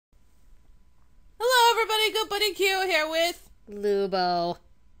everybody, good buddy Q here with Lubo.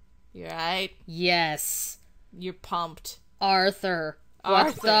 You right? Yes. You're pumped. Arthur.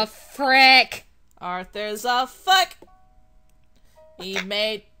 Arthur. What the frick? Arthur's a fuck. He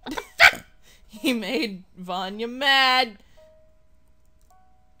made he made Vanya mad.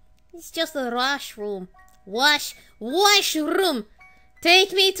 It's just a washroom. Washroom.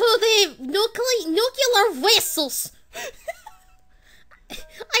 Take me to the nuclear vessels.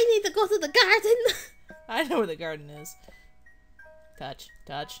 I need to go to the garden. I know where the garden is. Touch,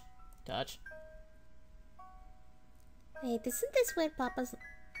 touch, touch. Wait, isn't this where Papa's...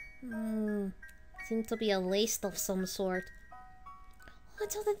 seems to be a list of some sort.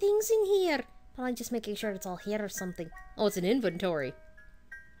 What's all the things in here? Probably just making sure it's all here or something. Oh, it's an inventory.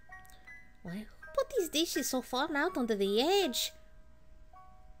 Why? Who put these dishes so far out onto the edge?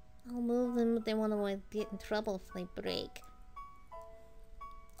 I'll move them, but they want to get in trouble if they break.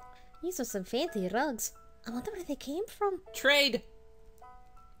 These are some fancy rugs. I wonder where they came from. Trade.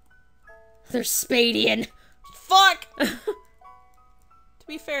 They're Spadian. Fuck! To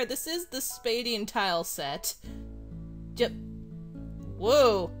be fair, this is the Spadian tile set.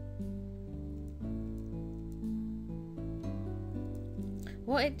 Whoa.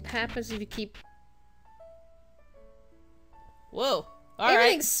 What happens if you keep... Whoa. Alright.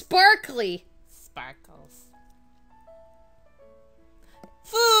 Everything's sparkly. Sparkles.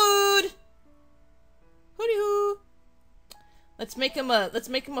 Food! Hooty-hoo! Let's make him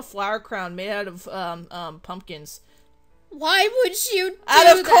a flower crown made out of pumpkins. Why would you do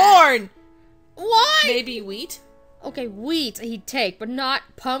Out of that? corn! Why? Maybe wheat? Okay, wheat he'd take, but not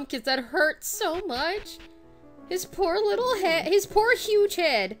pumpkins. That hurts so much. His poor little head. His poor huge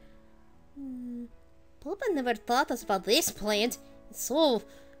head. Papa never taught us about this plant. It's so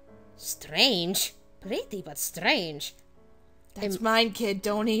strange. Pretty, but strange. That's mine, kid.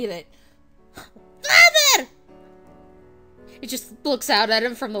 Don't eat it. Father! He just looks out at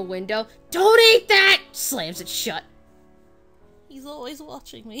him from the window. Don't eat that! Slams it shut. He's always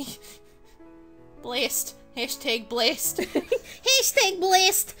watching me. Blessed. Hashtag blessed. Hashtag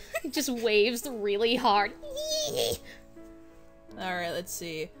blessed. He just waves really hard. Alright, let's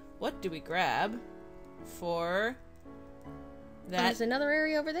see. What do we grab for that? Oh, there's another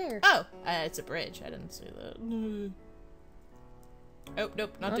area over there. Oh, it's a bridge. I didn't see that. Oh,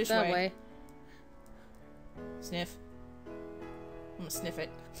 nope, not this that way. way. Sniff. I'm gonna sniff it.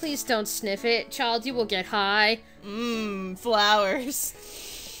 Please don't sniff it, child. You will get high.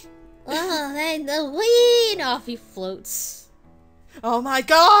 Flowers. Oh, and the wind off he floats. Oh my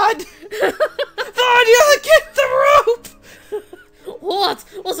god! Vanya, get the rope! What?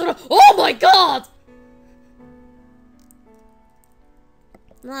 What's it? Oh my god!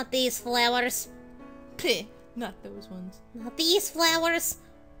 Not these flowers. Peh, not those ones. Not these flowers.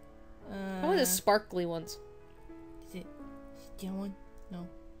 What are the sparkly ones? Is it that one? No.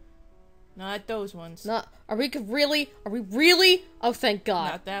 Not those ones. Not. Are we really? Are we really? Oh, thank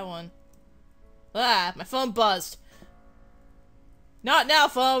God. Not that one. Ah, my phone buzzed. Not now,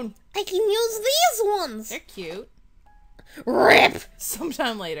 phone! I can use these ones. They're cute. RIP!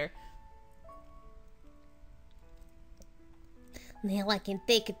 Sometime later. Now I can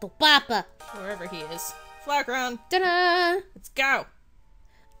take it to Papa. Wherever he is. Flower crown. Ta-da! Let's go.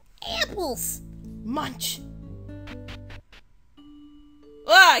 Apples. Munch.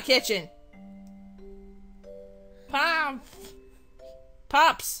 Ah, kitchen. Pops.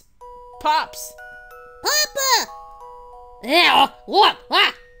 Pops. Papa! Yeah, what?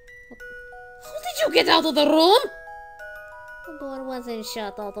 What? How did you get out of the room? The door wasn't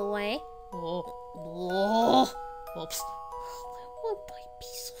shut all the way. Oh. Oops. Why would I be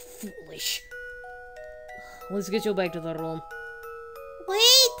so foolish? Let's get you back to the room.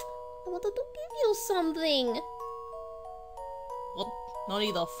 Wait! I wanted to give you something. What? Not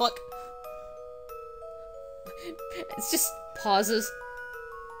either. Fuck. It's just pauses.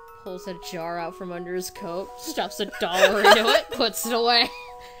 Pulls a jar out from under his coat, stuffs $1 into it, puts it away.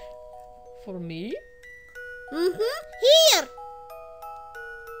 For me? Here!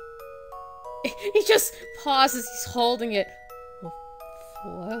 He just pauses, he's holding it. A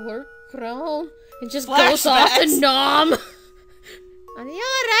flower crown. It just goes off to Nom. Are you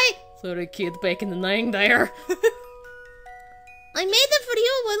alright? Sorry, kid, back in the 9 there. I made it for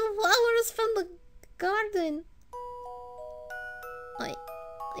you with flowers from the garden.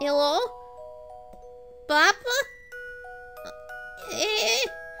 Hello? Papa?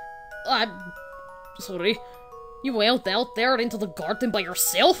 I'm sorry. You went out there into the garden by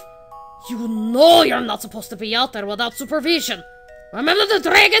yourself? You know you're not supposed to be out there without supervision. Remember the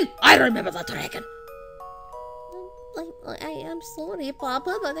dragon? I remember the dragon. I'm sorry,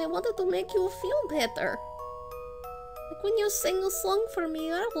 Papa, but I wanted to make you feel better. Like when you sang a song for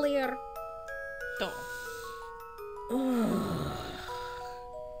me earlier. Oh.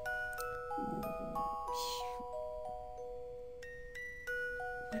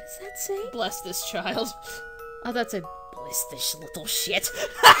 What does that say? Bless this child. Oh, that's a bless this little shit.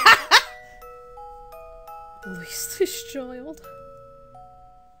 Bless this child.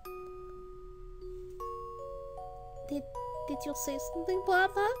 Did you say something,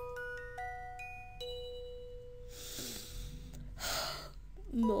 Papa?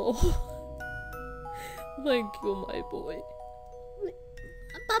 No. Thank you, my boy.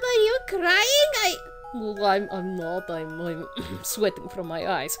 Papa, are you crying? Well, I'm not. I'm sweating from my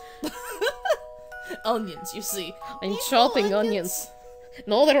eyes. Onions, you see. I'm chopping onions.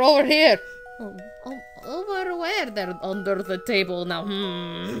 No, they're over here. Over where? They're under the table now.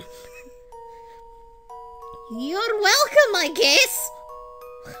 You're welcome, I guess.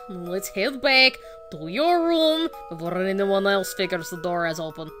 Let's head back to your room before anyone else figures the door is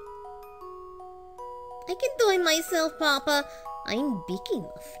open. I can do it myself, Papa. I'm big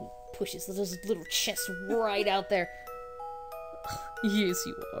enough. He pushes his little chest right out there. Yes,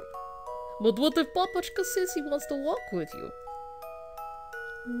 you are. But what if Papachka says he wants to walk with you?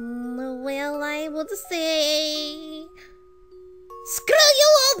 Well, I would say... Screw you,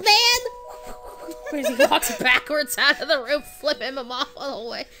 old man! As he walks backwards out of the room, flipping him off all the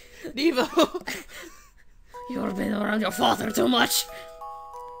way. Devo! You've been around your father too much.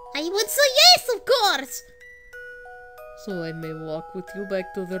 I would say yes, of course! So I may walk with you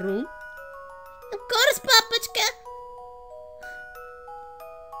back to the room? Of course, Papachka!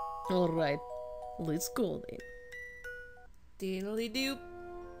 Alright, let's go then. Diddly-doop.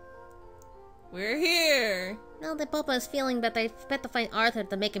 We're here! Now that Papa is feeling better, I've got to find Arthur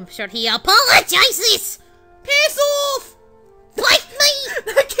to make him sure he apologizes! Piss off! Bite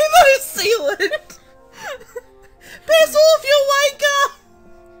me! That came out of sealant! Piss off, you wanker!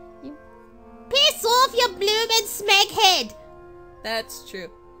 Piss off, you bloomin' smeghead! That's true.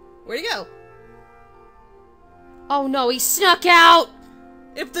 Where'd he go? Oh no, he snuck out!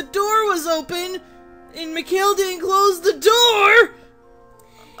 If the door was open and Mikhail didn't close the door!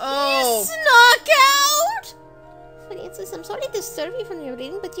 Oh. You snuck out! Francis, I'm sorry to disturb you from your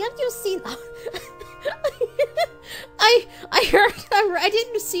reading, but have you seen... I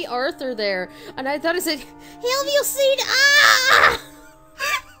didn't see Arthur there, and I thought I said, have you seen... Ah!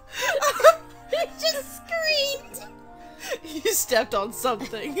 I just screamed! You stepped on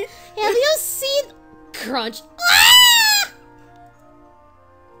something. Have you seen... Crunch. Ah!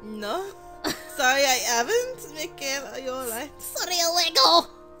 No. Sorry, I haven't. Mikhail, are you alright? Sorry, Lego!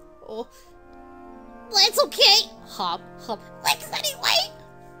 Oh. It's okay. Hop, hop. Legs anyway!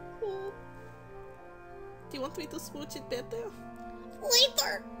 Oh. Do you want me to smooch it better?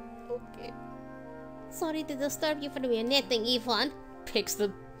 Later. Okay. Sorry to disturb you from your knitting, Ivan. Picks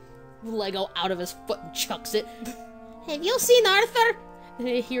the Lego out of his foot and chucks it. Have you seen Arthur? And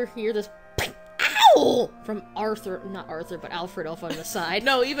I hear this ow from Arthur, not Arthur, but Alfred off on the side.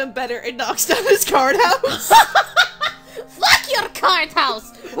 No, even better, it knocks down his card house. Fuck your card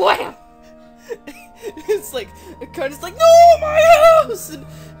house! Wham! It's like, the card is like, no, my house! And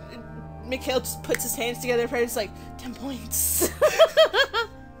Mikhail just puts his hands together and it's like, 10 points.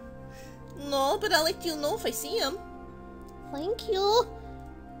 No, but I'll let you know if I see him. Thank you.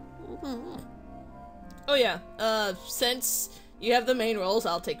 Oh yeah, since you have the main roles,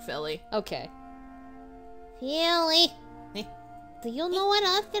 I'll take Philly. Okay. Philly. Eh? Do you know where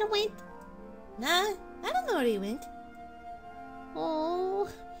Arthur went? Nah, I don't know where he went. Oh,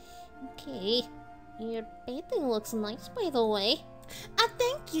 okay. Your painting looks nice, by the way. Ah,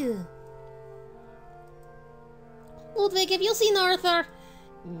 thank you. Ludwig, have you seen Arthur?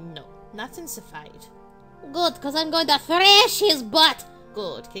 No, not since the fight. Good, because I'm going to thrash his butt.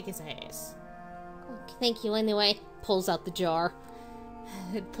 Good, kick his ass. Okay, thank you anyway. Pulls out the jar.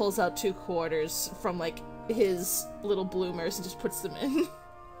 It pulls out 2 quarters from, like, his little bloomers and just puts them in.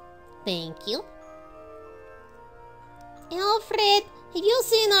 Thank you. Alfred, have you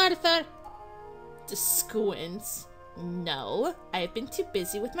seen Arthur? Just squints. No, I've been too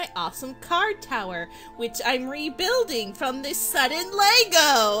busy with my awesome card tower, which I'm rebuilding from this sudden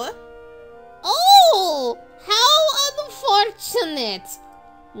Lego! Oh, how unfortunate!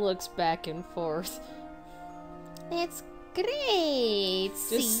 Looks back and forth. That's great. Just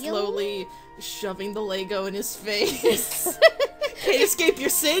See you? slowly shoving the Lego in his face. Can't escape your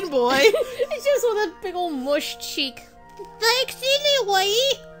sin, boy! It's just with a big old mush cheek. Thanks anyway!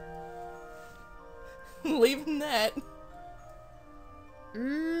 Leave him that.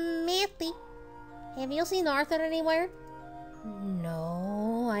 Matty, have you seen Arthur anywhere?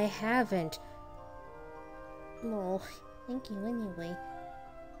 No, I haven't. No, thank you anyway.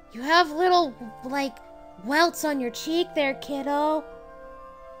 You have little, like, welts on your cheek there, kiddo.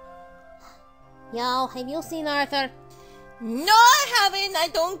 Yo, have you seen Arthur? No, I haven't. I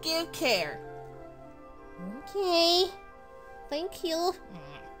don't give care. Okay. Thank you.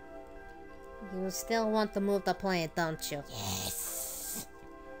 You still want to move the plant, don't you? Yes.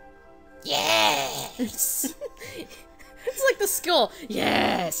 Yes. It's like the skull.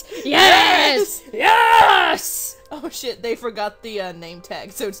 Yes! Yes! Yes! Oh shit, they forgot the name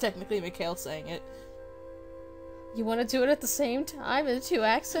tag, so it's technically Mikhail saying it. You want to do it at the same time in 2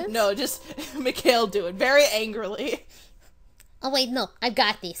 accents? No, just Mikhail do it very angrily. Oh wait, no. I've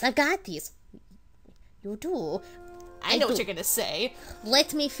got these. I've got these. You do? I know what you're gonna say.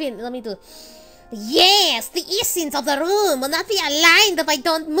 Let me do. Yes! The essence of the room will not be aligned if I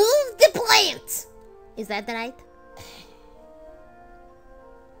don't move the plant! Is that right?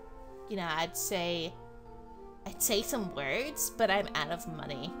 You know, I'd say some words, but I'm out of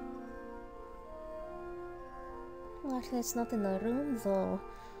money. Arthur's not in the room, though.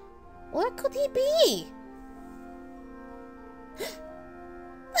 Where could he be?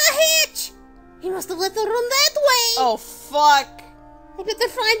 The hitch! He must have left the room that way! Oh, fuck! I better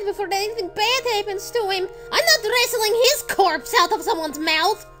find him before anything bad happens to him. I'm not wrestling his corpse out of someone's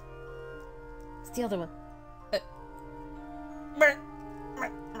mouth! It's the other one.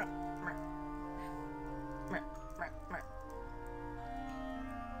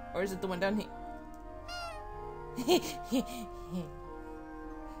 Or is it the one down here?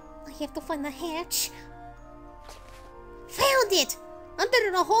 I have to find the hatch. Found it!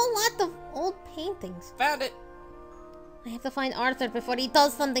 Under a whole lot of old paintings. Found it. I have to find Arthur before he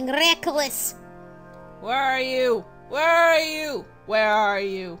does something reckless. Where are you? Where are you? Where are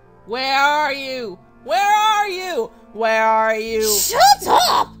you? Where are you? Where are you? Where are you? Shut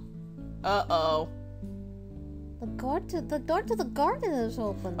up! Uh-oh. The door to the garden is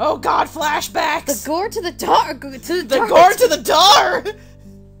open. Oh god, flashbacks! The door to the door. The door to the door!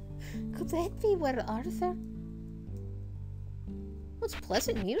 Could that be where Arthur? What's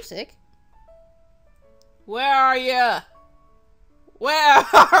pleasant music? Where are you? Where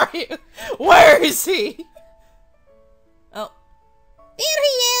are you? Where is he? Oh. There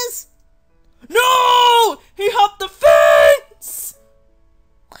he is! No! He hopped the fence!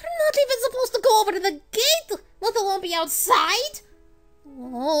 We're not even supposed to go over to the gate, let alone be outside.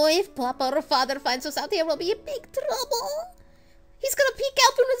 Oh, if Papa or Father finds us out here, we'll be in big trouble. He's gonna peek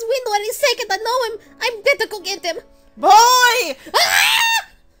out through his window any second. I know him. I better go get him. Boy! Ah!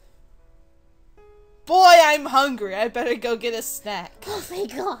 Boy, I'm hungry. I better go get a snack. Oh,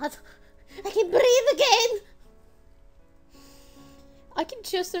 thank God. I can breathe again. I can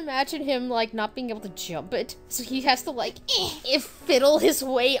just imagine him, like, not being able to jump it. So he has to, like, fiddle his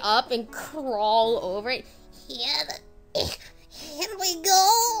way up and crawl over it. Here we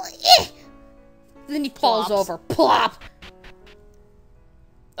go. Then he falls Plops. over. Plop.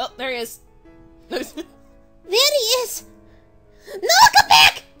 Oh, there he is. There he is. No, come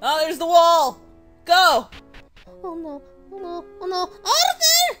back. Oh, there's the wall. Go. Oh, no. Oh, no. Oh, no.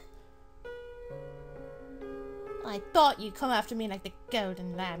 Arthur! I thought you'd come after me like the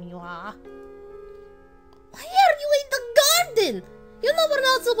golden lamb you are. Why are you in the garden? You know we're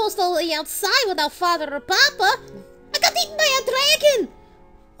not supposed to lay outside without Father or Papa. I got eaten by a dragon.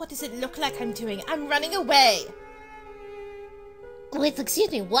 What does it look like I'm doing? I'm running away. Wait,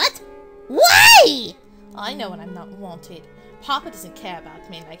 excuse me, what? Why? I know when I'm not wanted. Papa doesn't care about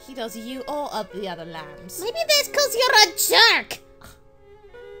me like he does you or of the other lambs. Maybe that's because you're a jerk.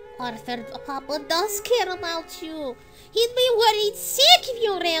 Arthur, Papa does care about you. He'd be worried sick if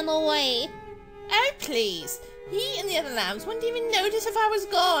you ran away. Oh, please. He and the other lambs wouldn't even notice if I was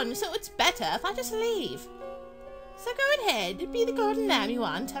gone, so it's better if I just leave. So go ahead, be the golden lamb you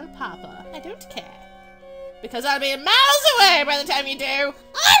are and tell Papa. I don't care. Because I'll be miles away by the time you do.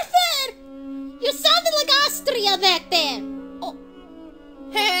 Arthur! You sounded like Austria back there. Oh.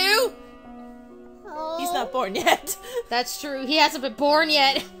 Who? Oh. He's not born yet. That's true. He hasn't been born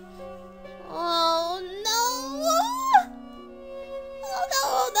yet. Oh no!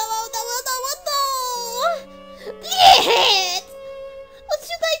 Oh no! Blech! What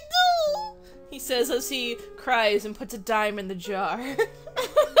should I do? He says as he cries and puts a dime in the jar. I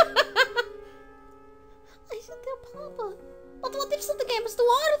should tell Papa. But what if something happens to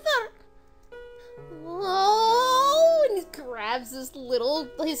Arthur? Oh! And he grabs his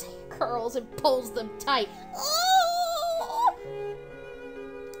curls and pulls them tight. Oh!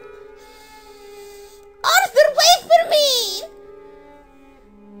 Arthur, wait for me!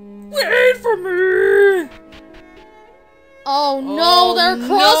 Wait for me! Oh no, they're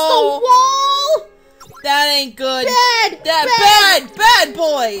across no. the wall! That ain't good. Bad! Bad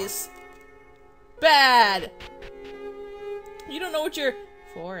boys. Bad. You don't know what you're...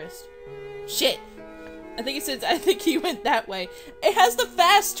 Forest. Shit. I think he went that way. It has the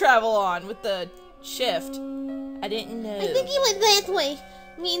fast travel on with the shift. I didn't know. I think he went that way.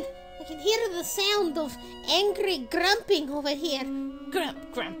 I mean, I can hear the sound of angry grumping over here. Grump.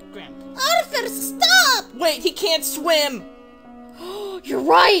 Arthur, stop! Wait, he can't swim. You're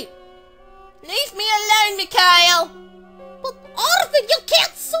right! Leave me alone, Mikhail. But Arthur, you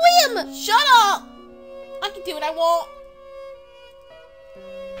can't swim! Shut up. I can do what I want.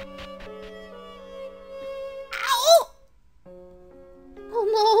 Ow! Oh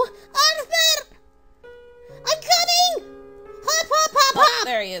no! Arthur! I'm coming! Hop, hop, hop, Oh, hop!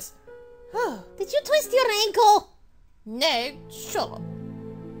 there he is. Did you twist your ankle? No, shut up.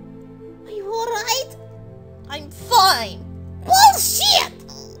 Are you alright? I'm fine. Bullshit!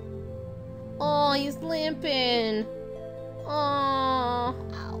 Oh, he's limping. Oh.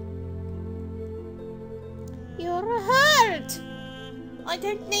 Ow. You're hurt. I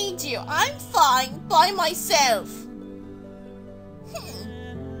don't need you. I'm fine by myself.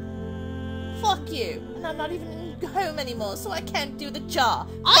 Fuck you. And I'm not even home anymore, so I can't do the jar.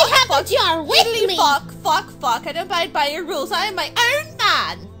 I have the jar with Diddly me. Fuck. I don't abide by your rules. I am my own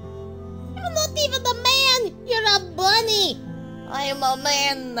man. You're not even the man. You're a bunny. I am a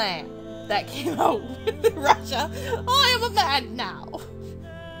man now. That came out with Russia. I am a man now.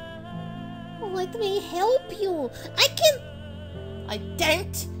 Let me help you. I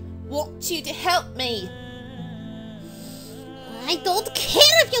don't want you to help me. I don't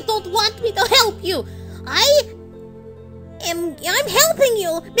care if you don't want me to help you. I'm helping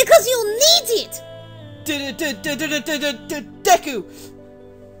you because you need it. Deku.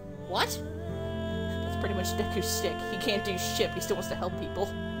 What? That's pretty much Deku's shtick. He can't do shit, but he still wants to help people.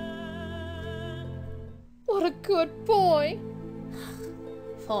 What a good boy.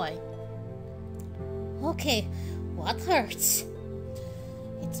 Fine. Okay, what hurts?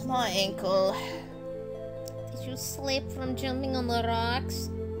 It's my ankle. Did you slip from jumping on the rocks?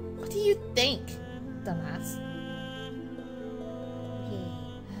 What do you think, dumbass?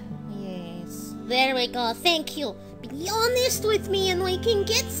 Yes. There we go, thank you. Be honest with me and we can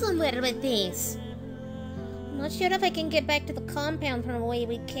get somewhere with this. I'm not sure if I can get back to the compound from the way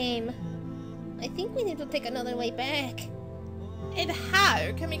we came. I think we need to take another way back. And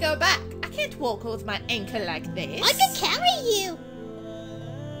how can we go back? I can't walk with my ankle like this. I can carry you!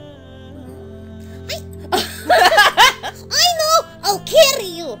 I know! I'll carry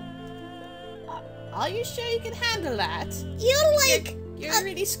you! Are you sure you can handle that? You're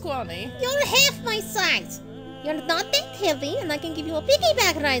really scrawny. You're half my size. You're not that heavy, and I can give you a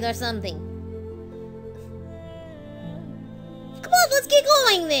piggyback ride or something. Come on, let's get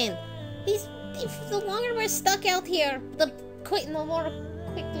going then. If the longer we're stuck out here, the more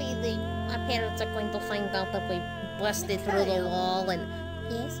quickly our parents are going to find out that we busted through the wall and...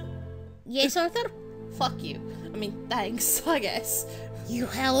 Yes? Yes, Arthur? Fuck you. I mean, thanks, I guess. You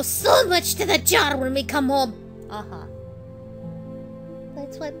owe so much to the jar when we come home. Uh-huh.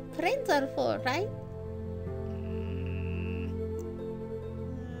 That's what friends are for, right?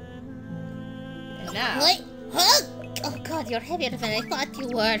 And now... Wait, huh? Oh god, you're heavier than I thought you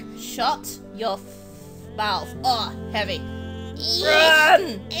were. Shut your mouth. Oh, heavy.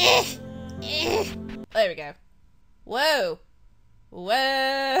 Run! There we go. Whoa.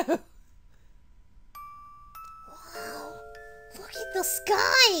 Whoa. Wow, look at the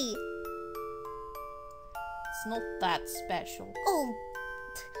sky! It's not that special. Oh,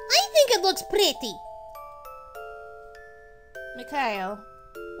 I think it looks pretty. Mikhail.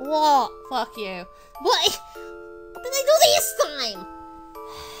 What? Fuck you. What did I do this time?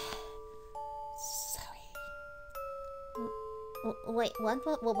 Wait, what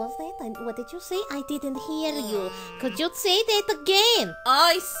was that? What did you say? I didn't hear you. Could you say that again?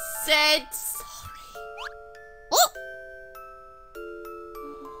 I said sorry. Oh!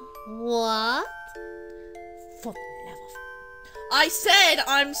 What? For the love of... I said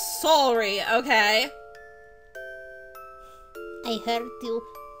I'm sorry, okay? I heard you,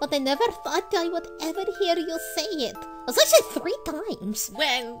 but I never thought I would ever hear you say it. Especially 3 times.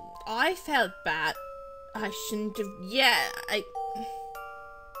 When I felt bad, I shouldn't have... Yeah,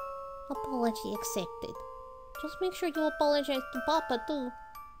 Apology accepted. Just make sure you apologize to Papa, too.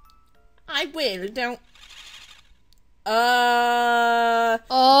 I will, don't... Oh,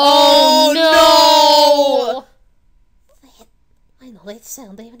 no! I know that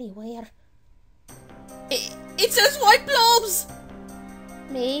sound everywhere. It says white blobs!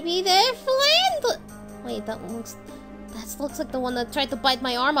 Maybe they're friend. Wait, that looks... That looks like the one that tried to bite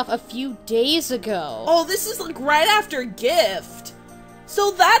my arm off a few days ago. Oh, this is like right after Gift.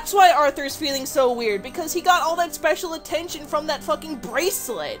 So that's why Arthur's feeling so weird, because he got all that special attention from that fucking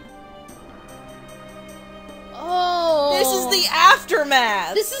bracelet. Oh. This is the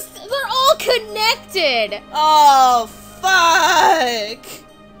aftermath. They're all connected. Oh, fuck.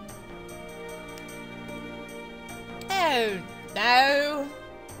 Oh, no.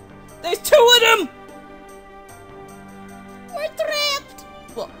 There's two of them. We're trapped.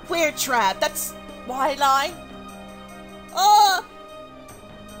 Well, we're trapped. That's why lie. Oh.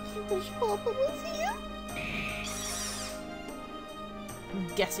 I wish Papa was here.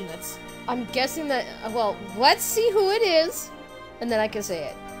 I'm guessing that, well, let's see who it is, and then I can say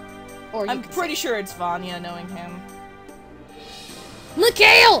it. Or I'm pretty sure it's Vanya, knowing him.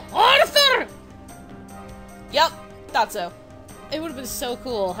 Mikhail! Arthur! Yep, thought so. It would have been so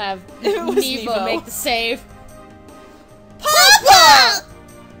cool to have It was Nevo Nevo. make the save. Papa!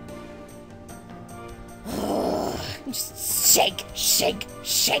 Just shake, shake,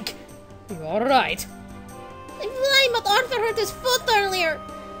 shake. You're alright. I'm fine, but Arthur hurt his foot earlier.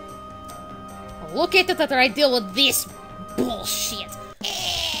 I'll look at it after I deal with this bullshit.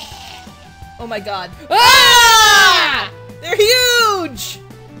 Oh my god. Ah! They're huge!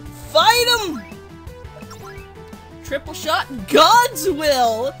 Fight them! Triple shot, God's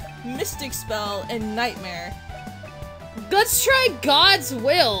Will, Mystic Spell, and Nightmare. Let's try God's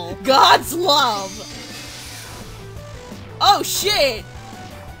will. God's Love! Oh shit!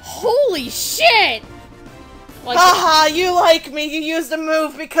 Holy shit! Like, Haha, you like me, you used a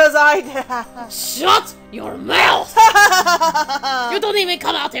move because I shut your mouth! You don't even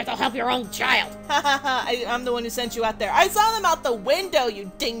come out here to help your own child. I'm the one who sent you out there. I saw them out the window,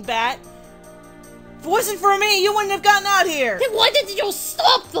 you dingbat! If it wasn't for me, you wouldn't have gotten out here! Then why didn't you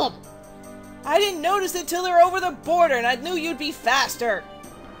stop them? I didn't notice it till they were over the border, and I knew you'd be faster.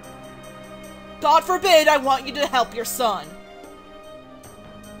 God forbid I want you to help your son.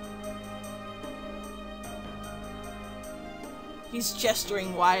 He's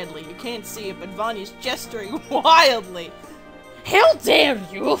gesturing wildly. You can't see it, but Vanya's gesturing wildly. How dare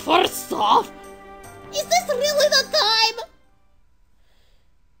you, first off? Is this really the time?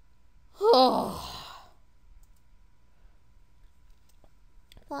 Oh.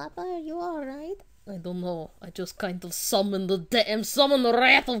 Papa, are you alright? I don't know. I just kind of summoned the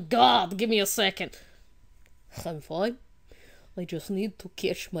wrath of God. Give me a second. I'm fine. I just need to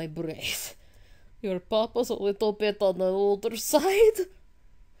catch my breath. Your papa's a little bit on the older side.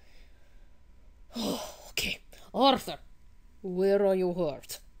 Oh, okay. Arthur, where are you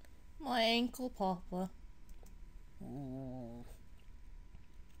hurt? My ankle, Papa.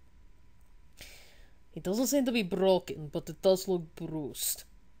 It doesn't seem to be broken, but it does look bruised.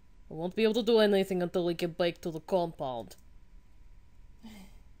 I won't be able to do anything until we get back to the compound.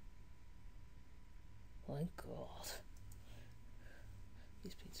 My God.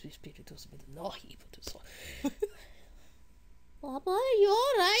 Spiritus nahi, but Papa, are you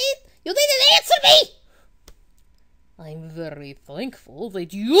alright? You didn't answer me! I'm very thankful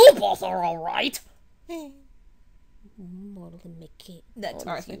that you both are alright. More than Mickey. That's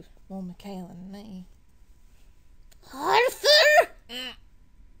Arthur. Well, Michaela and me. Arthur!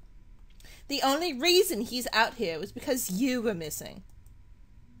 The only reason he's out here was because you were missing.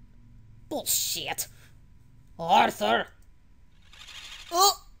 Bullshit. Arthur!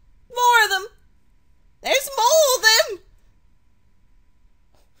 Oh! More of them! There's more of them!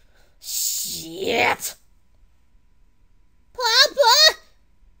 Shit! Papa!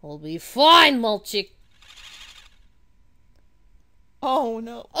 I'll be fine, Molchik. Oh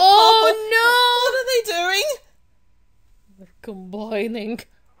no. Oh Papa, what are they doing? They're combining.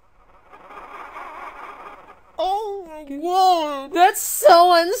 Oh my god. That's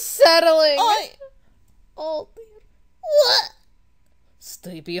so unsettling. Oh dear. What?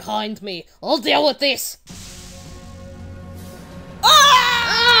 Stay behind me. I'll deal with this. Ah!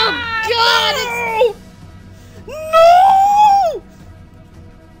 Oh God! No!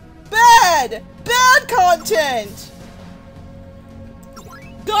 Bad! Bad content!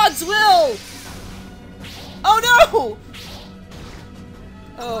 God's will! Oh no!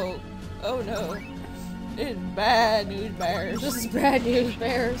 Oh no. It's bad news bears. This is bad news,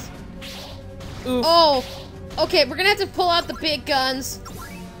 bears. Oof. Oh, okay, we're gonna have to pull out the big guns.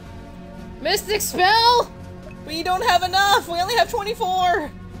 Mystic Spell! We don't have enough! We only have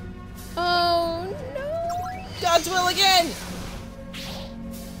 24! Oh no! God's will again!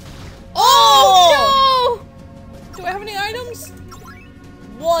 Oh no! Do I have any items?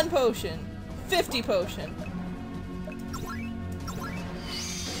 1 potion. 50 potion.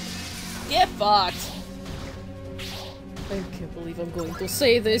 Get fucked. I can't believe I'm going to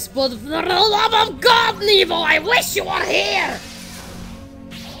say this, but for the love of God, Nevo, I wish you were here!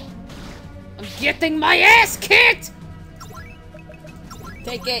 I'm getting my ass kicked!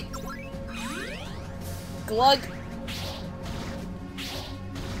 Take it. Glug.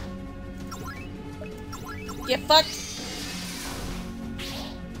 Get fucked.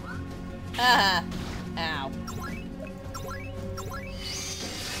 Ah. Ow.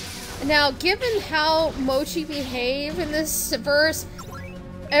 Now, given how Mochi behave in this verse,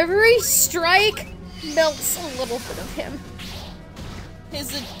 every strike melts a little bit of him.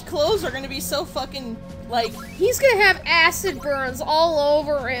 His clothes are gonna be so fucking, like... He's gonna have acid burns all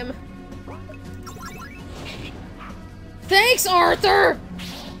over him. Thanks, Arthur!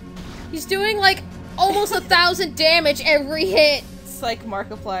 He's doing, like, almost 1,000 damage every hit. It's like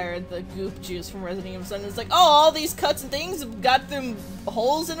Markiplier, the goop juice from Resident Evil 7. It's like, oh, all these cuts and things have got them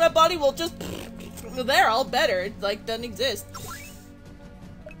holes in my body, well, just... they're all better. It, like, doesn't exist.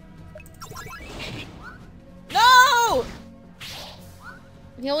 No!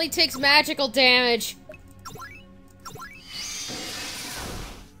 He only takes magical damage.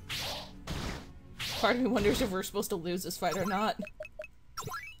 Part of me wonders if we're supposed to lose this fight or not.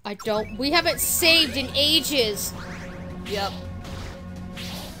 I don't- we haven't saved in ages! Yep.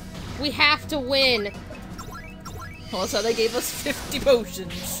 We have to win! Well, that's how they gave us 50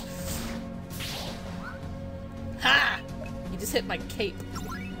 potions. Ha! You just hit my cape.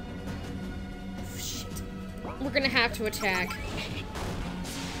 Shit. We're gonna have to attack.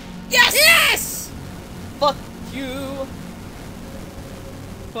 Yes! Yes! Fuck you!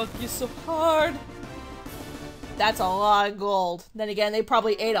 Fuck you so hard! That's a lot of gold. Then again, they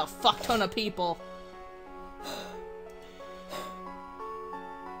probably ate a fuck ton of people.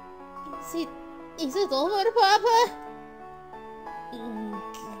 Is it over, Papa?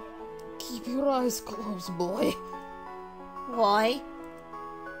 Keep your eyes closed, boy. Why?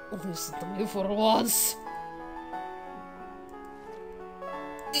 Listen to me for once.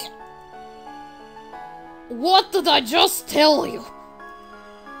 What did I just tell you?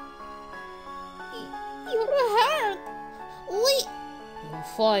 You're hurt. Wait. I'm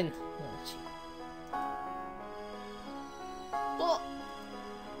fine. Oh,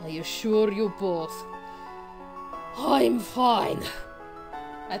 I assure you both, I'm fine.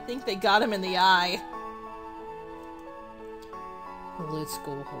 I think they got him in the eye. Let's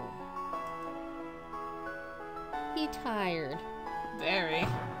go home. He tired. Very.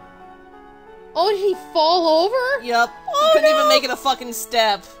 Oh, did he fall over? Yup. Oh, He couldn't no! even make it a fucking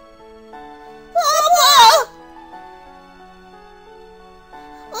step.